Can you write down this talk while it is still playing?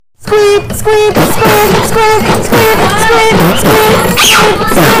Squeeb, Squeeb, Squeeb, Squeeb, Squeeb, Squeeb,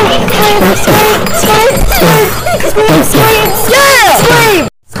 Squeeb, Squeeb, yeah! Squeeb!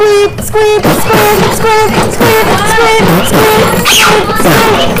 Squeeb, Squeeb, Squeeb, Squeeb, Squeeb, Squeeb, Squeeb, Squeeb,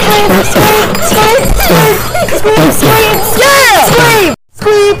 Squeeb, yeah! Squeeb!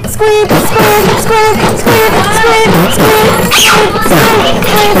 Squeeb, Squeeb, Squeeb, Squeeb, Squeeb, Squeeb, Squeeb, Squeeb, Squeeb, Squeeb,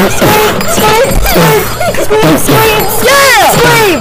 Squeeb, Squeeb, Squeeb, Squeeb,